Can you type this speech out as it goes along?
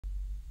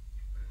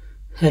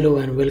Hello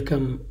and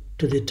welcome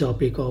to the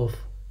topic of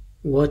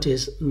what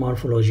is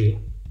morphology.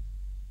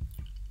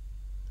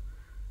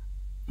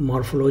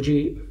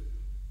 Morphology.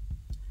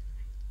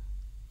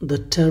 The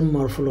term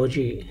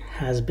morphology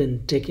has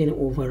been taken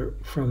over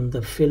from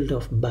the field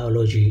of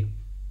biology.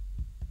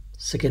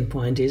 Second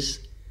point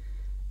is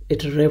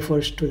it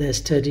refers to the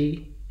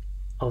study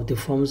of the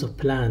forms of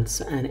plants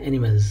and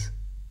animals.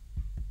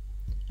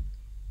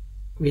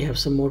 We have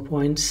some more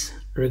points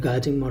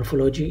regarding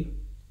morphology.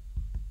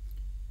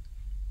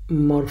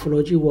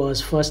 Morphology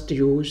was first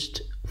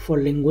used for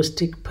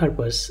linguistic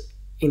purpose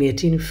in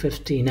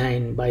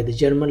 1859 by the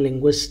German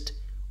linguist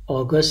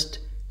August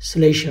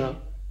Schleicher,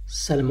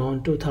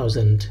 Salmon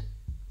 2000.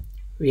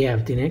 We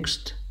have the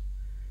next.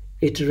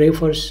 It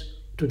refers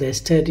to the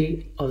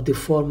study of the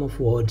form of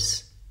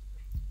words.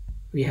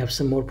 We have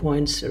some more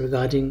points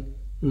regarding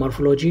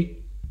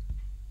morphology.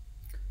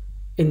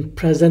 In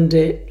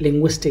present-day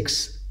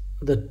linguistics,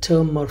 the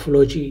term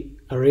morphology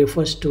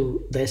refers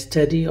to the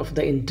study of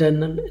the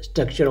internal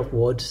structure of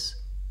words.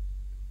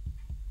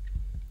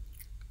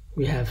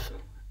 We have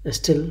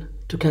still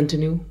to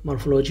continue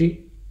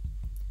morphology.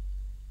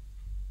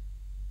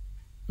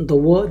 The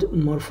word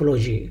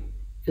morphology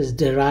is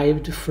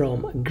derived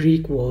from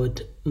Greek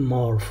word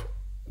morph,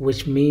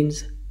 which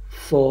means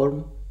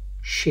form,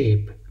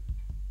 shape.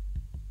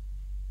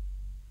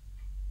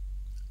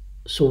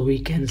 So we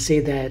can say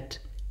that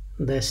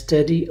the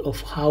study of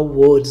how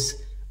words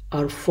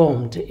are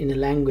formed in a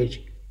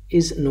language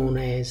is known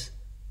as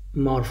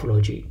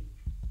morphology.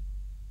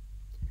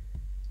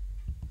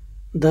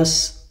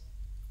 Thus,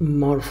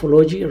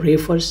 morphology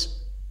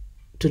refers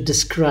to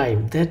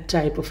describe that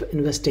type of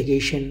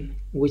investigation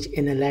which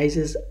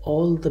analyzes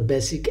all the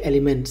basic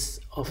elements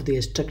of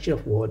the structure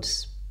of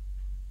words.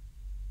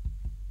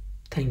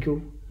 Thank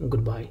you and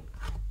goodbye.